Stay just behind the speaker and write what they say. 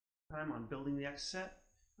Time on building the Exocet,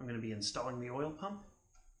 I'm going to be installing the oil pump,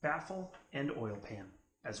 baffle, and oil pan,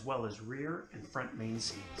 as well as rear and front main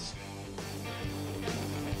seals.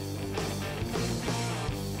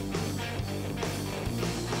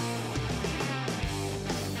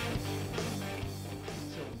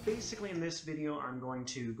 So basically in this video I'm going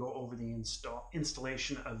to go over the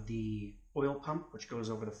installation of the oil pump, which goes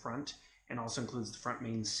over the front and also includes the front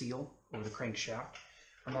main seal over the crankshaft.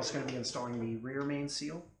 I'm also going to be installing the rear main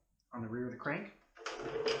seal on the rear of the crank.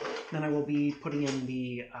 Then I will be putting in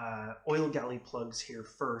the oil galley plugs here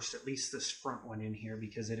first, at least this front one in here,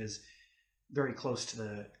 because it is very close to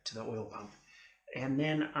the oil pump. And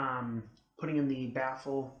then putting in the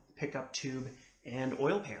baffle, pickup tube, and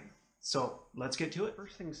oil pan. So let's get to it.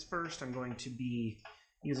 First things first, I'm going to be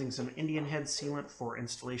using some Indian head sealant for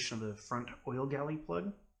installation of the front oil galley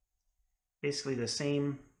plug. Basically the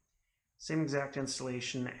same exact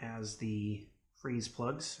installation as the freeze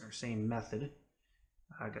plugs, or same method.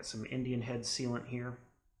 I got some Indian head sealant here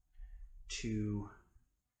to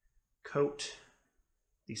coat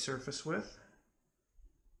the surface with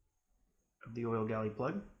of the oil galley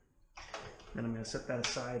plug. Then I'm going to set that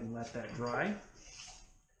aside and let that dry,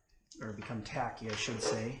 or become tacky I should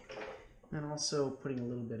say. And also putting a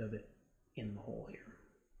little bit of it in the hole here.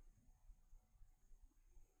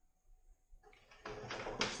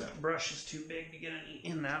 Of course that brush is too big to get any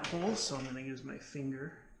in that hole, so I'm going to use my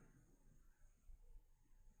finger.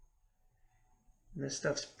 And this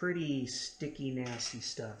stuff's pretty sticky, nasty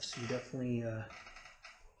stuff, so you definitely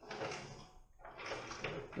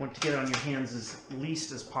want to get it on your hands as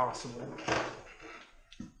least as possible.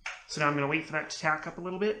 So now I'm going to wait for that to tack up a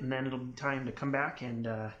little bit, and then it'll be time to come back, and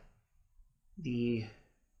the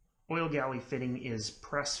oil galley fitting is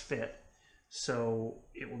press fit, so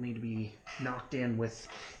it will need to be knocked in with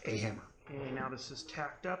a hammer. Okay, now this is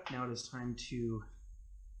tacked up. Now it is time to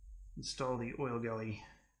install the oil galley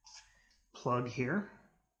plug here.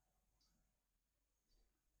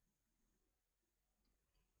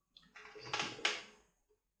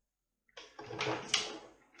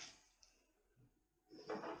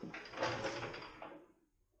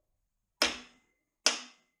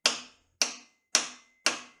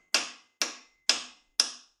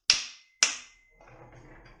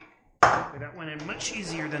 That went in much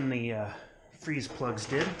easier than the freeze plugs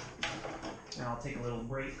did. Now I'll take a little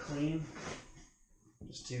brake clean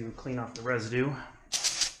just to clean off the residue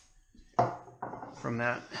from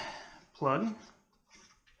that plug.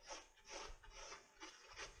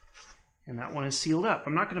 And that one is sealed up.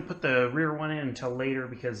 I'm not going to put the rear one in until later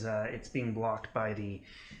because it's being blocked by the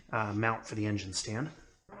mount for the engine stand.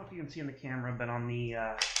 I don't know if you can see in the camera, but on the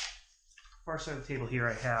far side of the table here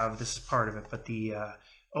I have, this is part of it, but the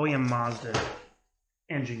OEM Mazda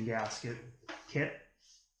engine gasket kit.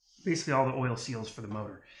 Basically all the oil seals for the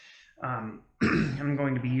motor. I'm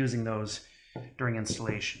going to be using those during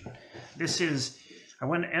installation.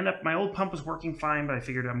 My old pump was working fine, but I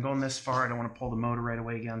figured I'm going this far, I don't want to pull the motor right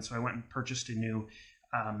away again, so I went and purchased a new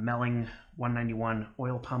Melling 191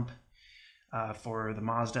 oil pump for the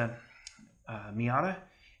Mazda Miata.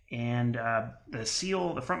 And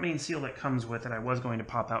the front main seal that comes with it, I was going to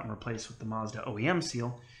pop out and replace with the Mazda OEM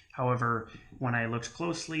seal. However, when I looked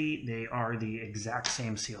closely, they are the exact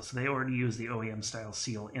same seal. So they already use the OEM style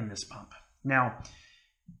seal in this pump. Now,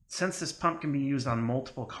 since this pump can be used on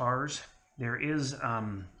multiple cars, there is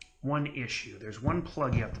one issue. There's one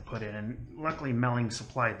plug you have to put in, and luckily Melling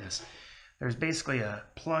supplied this. There's basically a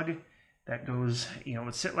plug that goes, it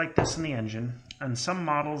would sit like this in the engine. On some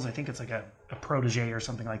models, I think it's like a Protege or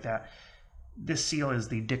something like that, this seal is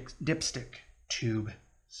the dipstick tube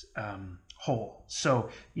hole. So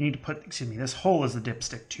you need to put, this hole is the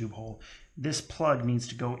dipstick tube hole. This plug needs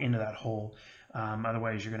to go into that hole.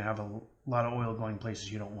 Otherwise, you're going to have a lot of oil going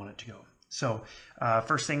places you don't want it to go. So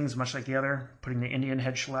first things, much like the other, putting the Indian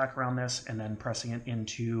head shellac around this and then pressing it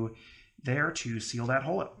into there to seal that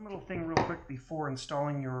hole up. Little thing real quick before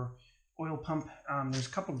installing your oil pump, there's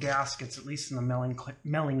a couple gaskets, at least in the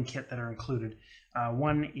Melling kit, that are included.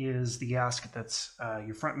 One is the gasket that's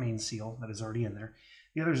your front main seal that is already in there.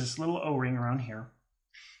 The other is this little O-ring around here.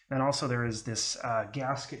 Then also there is this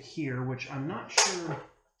gasket here, which I'm not sure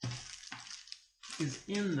is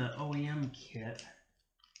in the OEM kit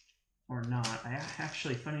or not. I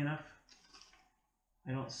actually, funny enough,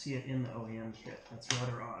 I don't see it in the OEM kit. That's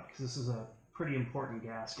rather odd, because this is a pretty important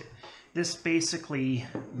gasket. This basically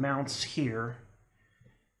mounts here.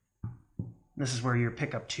 This is where your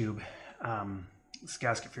pickup tube, this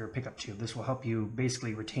gasket for your pickup tube. This will help you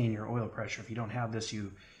basically retain your oil pressure. If you don't have this,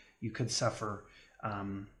 you could suffer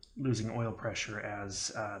losing oil pressure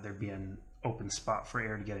as there'd be an open spot for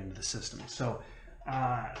air to get into the system. So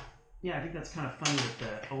Yeah, I think that's kind of funny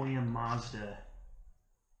that the OEM Mazda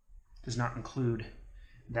does not include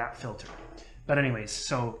that filter. But anyways,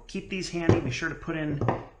 so keep these handy. Be sure to put in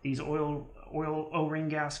these oil O-ring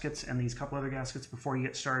gaskets and these couple other gaskets before you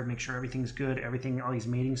get started. Make sure everything's good. All these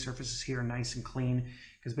mating surfaces here are nice and clean,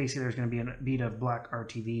 because basically there's going to be a bead of black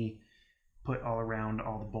RTV put all around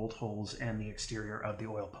all the bolt holes and the exterior of the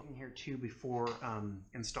oil pump. In here too, before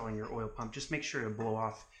installing your oil pump, just make sure to blow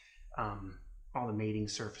off all the mating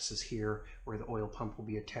surfaces here where the oil pump will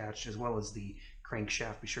be attached, as well as the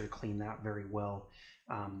crankshaft. Be sure to clean that very well,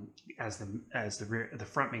 as the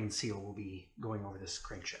front main seal will be going over this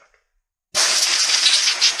crankshaft.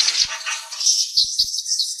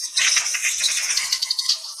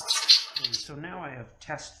 And so now I have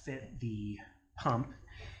test fit the pump,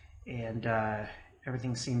 and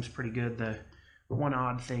everything seems pretty good. The one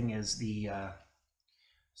odd thing is the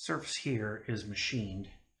surface here is machined,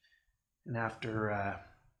 and after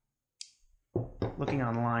looking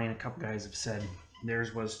online, a couple guys have said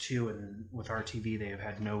theirs was too, and with RTV they have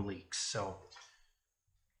had no leaks. So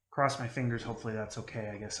cross my fingers, hopefully that's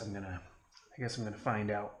okay. I guess I'm gonna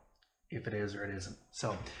find out if it is or it isn't.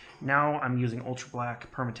 So now I'm using Ultra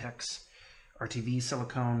Black Permatex RTV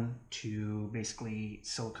silicone to basically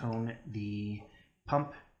silicone the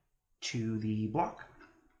pump to the block.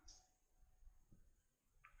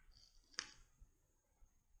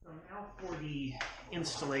 So now for the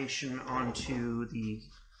installation onto the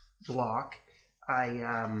block,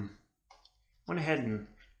 I went ahead and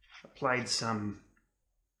applied some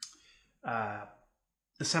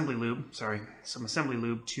assembly lube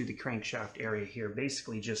to the crankshaft area here,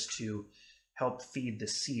 basically just to help feed the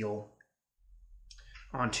seal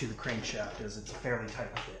onto the crankshaft, as it's a fairly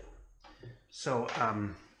tight fit. So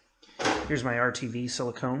here's my RTV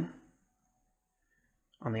silicone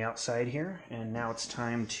on the outside here, and now it's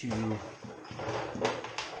time to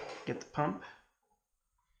get the pump.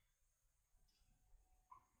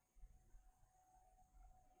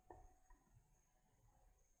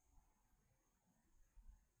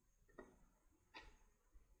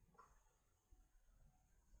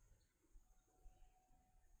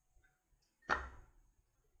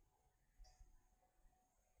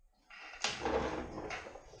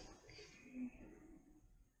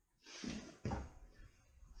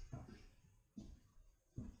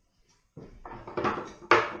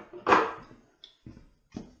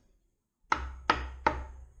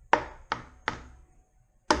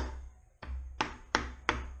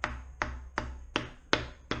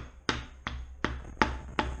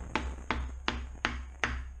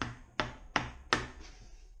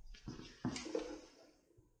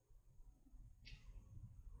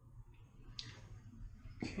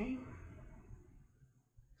 Okay.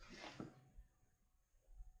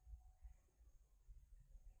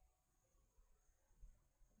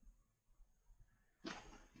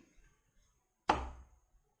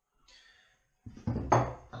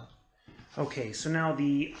 Okay, so now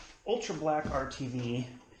the Ultra Black RTV,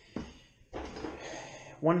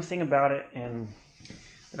 one thing about it, and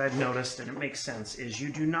that I've noticed, and it makes sense, is you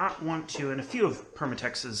do not want to, and a few of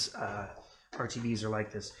Permatex's RTVs are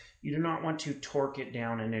like this, you do not want to torque it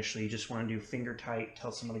down initially. You just want to do finger tight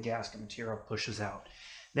till some of the gasket material pushes out.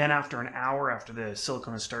 Then after an hour, after the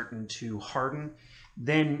silicone is starting to harden,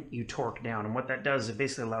 then you torque down. And what that does, it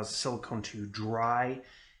basically allows the silicone to dry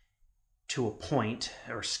to a point,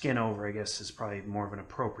 or skin over, I guess is probably more of an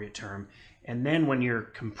appropriate term. And then when you're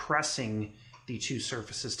compressing the two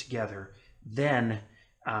surfaces together, then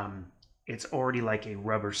it's already like a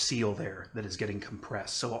rubber seal there that is getting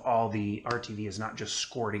compressed. So all the RTV is not just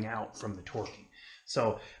squirting out from the torquing.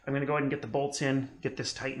 So I'm going to go ahead and get the bolts in, get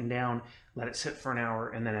this tightened down, let it sit for an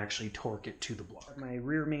hour, and then actually torque it to the block. My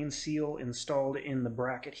rear main seal installed in the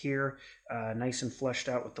bracket here, nice and fleshed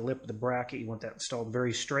out with the lip of the bracket. You want that installed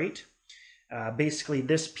very straight. Basically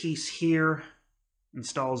this piece here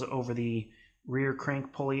installs over the rear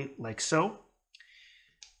crank pulley like so.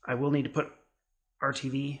 I will need to put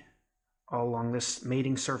RTV all along this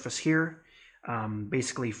mating surface here,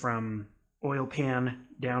 basically from oil pan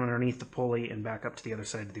down underneath the pulley and back up to the other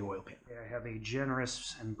side of the oil pan. I have a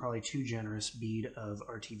generous, and probably too generous, bead of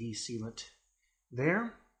RTV sealant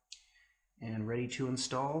there, and ready to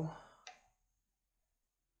install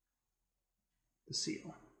the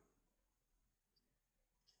seal.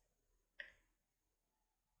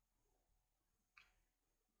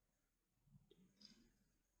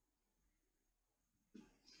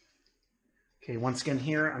 Okay, once again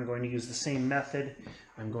here, I'm going to use the same method.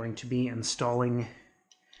 I'm going to be installing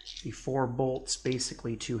the 4 bolts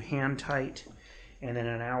basically to hand tight, and in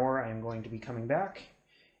an hour I'm going to be coming back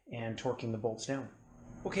and torquing the bolts down.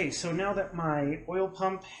 Okay, so now that my oil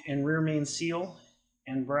pump and rear main seal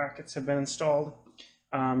and brackets have been installed,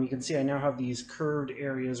 you can see I now have these curved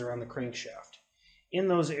areas around the crankshaft. In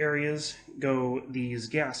those areas go these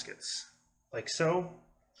gaskets, like so,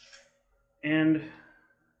 and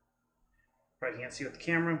probably can't see with the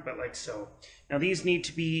camera, but like so. Now these need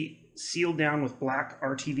to be sealed down with black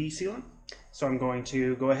RTV sealant, so I'm going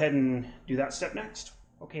to go ahead and do that step next.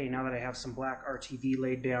 Okay, now that I have some black RTV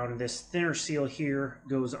laid down, this thinner seal here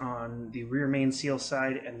goes on the rear main seal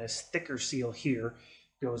side, and this thicker seal here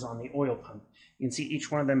goes on the oil pump. You can see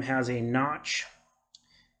each one of them has a notch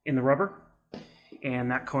in the rubber,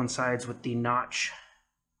 and that coincides with the notch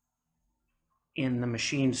in the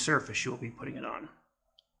machined surface you'll be putting it on.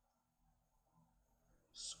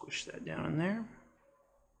 Squish that down in there.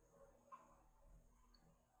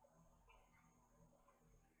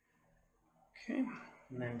 Okay,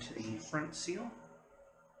 and then to the front seal.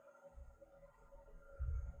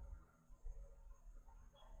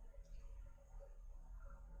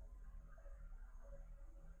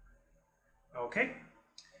 Okay,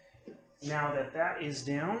 now that that is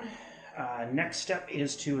down, next step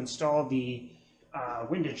is to install the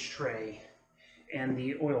windage tray and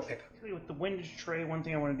the oil pickup. With the windage tray, one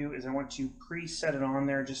thing I want to do is I want to preset it on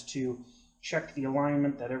there just to check the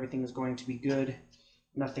alignment, that everything is going to be good.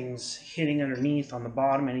 Nothing's hitting underneath, on the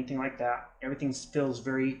bottom, anything like that. Everything feels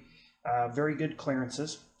very good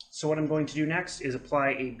clearances. So what I'm going to do next is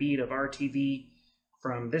apply a bead of RTV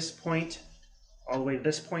from this point all the way to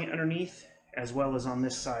this point underneath, as well as on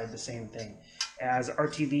this side, the same thing. As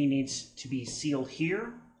RTV needs to be sealed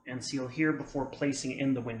here and sealed here before placing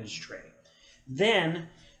in the windage tray. Then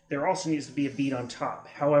there also needs to be a bead on top.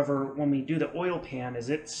 However, when we do the oil pan, as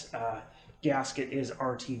its gasket is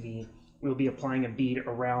RTV, we'll be applying a bead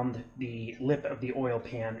around the lip of the oil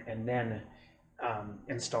pan and then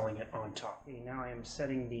installing it on top. Okay, now I am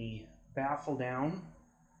setting the baffle down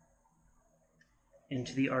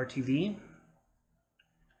into the RTV.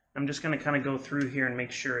 I'm just going to kind of go through here and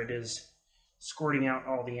make sure it is squirting out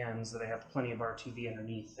all the ends, that I have plenty of RTV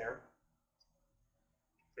underneath there.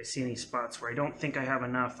 If I see any spots where I don't think I have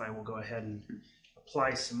enough, I will go ahead and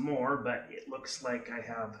apply some more, but it looks like I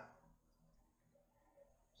have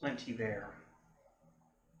plenty there.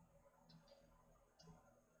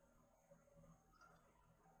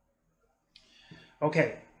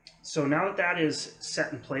 Okay, so now that that is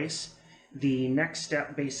set in place, the next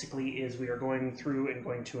step basically is we are going through and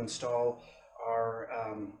going to install our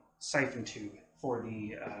siphon tube for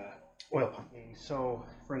the oil pump. Okay, so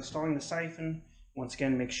for installing the siphon, once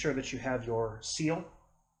again, make sure that you have your seal.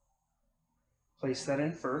 Place that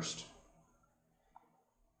in first.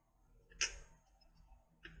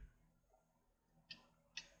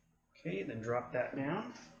 Okay, then drop that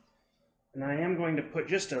down. And I am going to put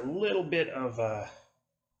just a little bit of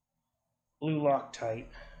blue Loctite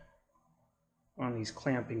on these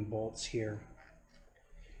clamping bolts here.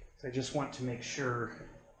 So I just want to make sure,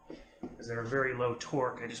 as they're very low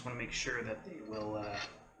torque, I just want to make sure that they will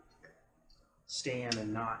stay in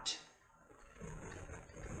and not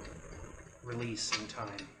release in time.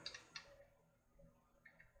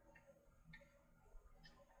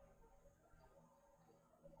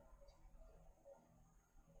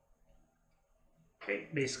 Okay,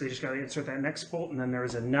 basically just got to insert that next bolt, and then there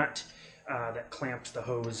is a nut that clamps the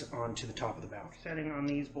hose onto the top of the valve. Setting on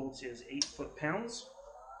these bolts is 8 foot-pounds.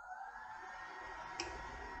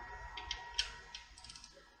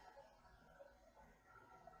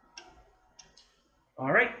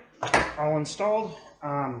 All right, all installed.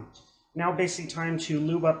 Now basically time to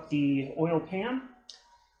lube up the oil pan,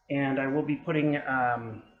 and I will be putting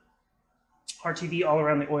RTV all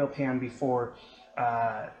around the oil pan before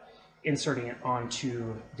inserting it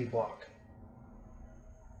onto the block.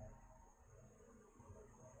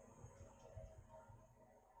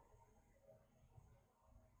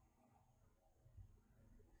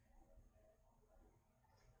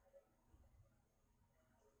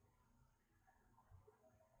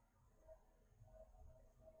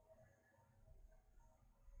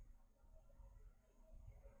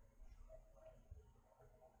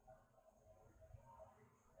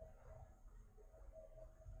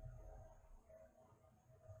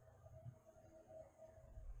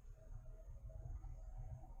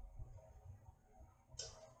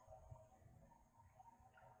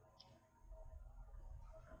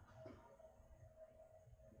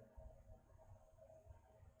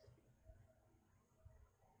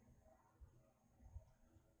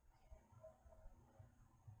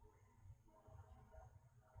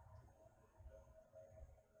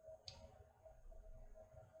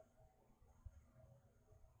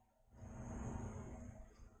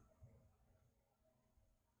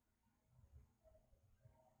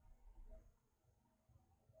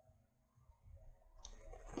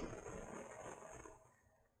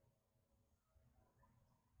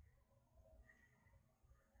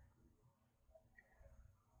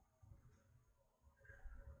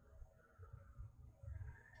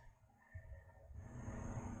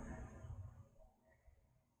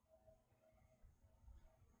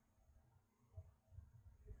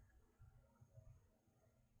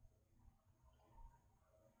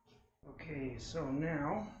 Okay, so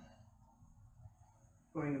now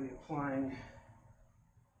I'm going to be applying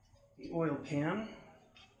the oil pan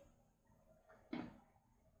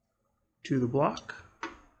to the block.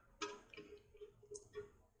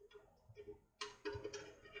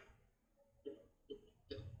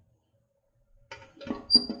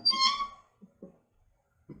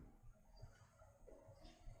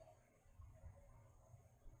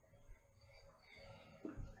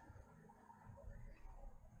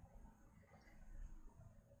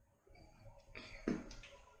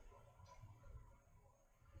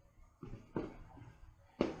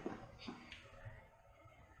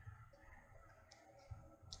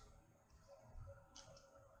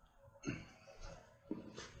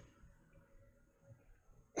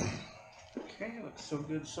 Okay, looks so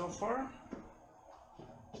good so far.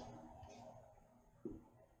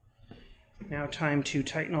 Now time to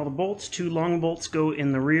tighten all the bolts. 2 long bolts go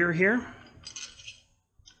in the rear here.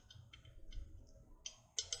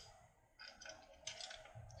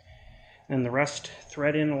 And the rest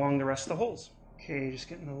thread in along the rest of the holes. Okay, just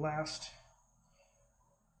getting the last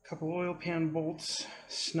couple oil pan bolts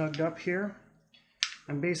snugged up here.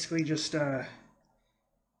 I'm basically just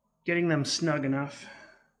getting them snug enough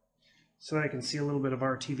so that I can see a little bit of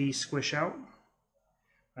RTV squish out.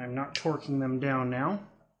 I'm not torquing them down now,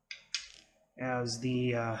 as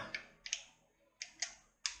the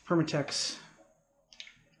Permatex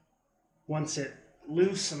wants it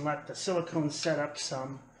loose and let the silicone set up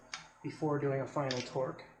some before doing a final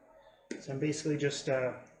torque. So I'm basically just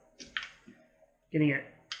getting it,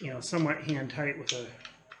 somewhat hand tight with a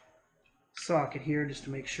socket here, just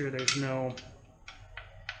to make sure there's no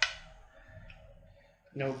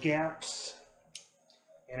gaps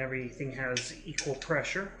and everything has equal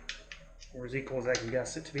pressure, or as equal as I can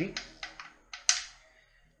guess it to be.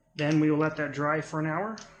 Then we will let that dry for an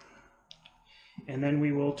hour, and then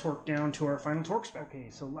we will torque down to our final torque spec. Okay,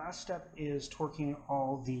 so last step is torquing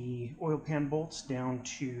all the oil pan bolts down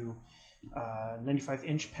to 95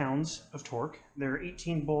 inch-pounds of torque. There are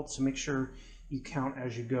 18 bolts, so make sure you count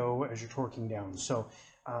as you go as you're torquing down. So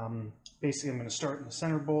basically I'm going to start in the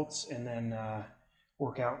center bolts and then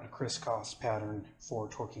work out in a crisscross pattern for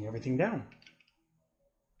torquing everything down.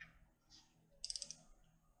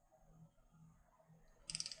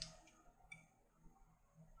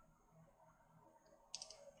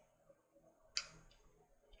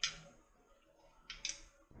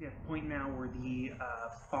 At the point now where the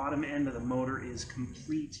bottom end of the motor is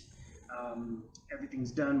complete.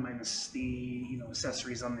 Everything's done minus the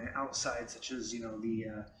accessories on the outside, such as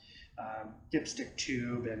the dipstick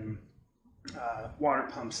tube and water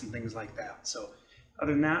pumps and things like that. So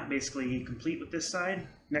other than that, basically complete with this side.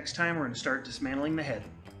 Next time we're going to start dismantling the head.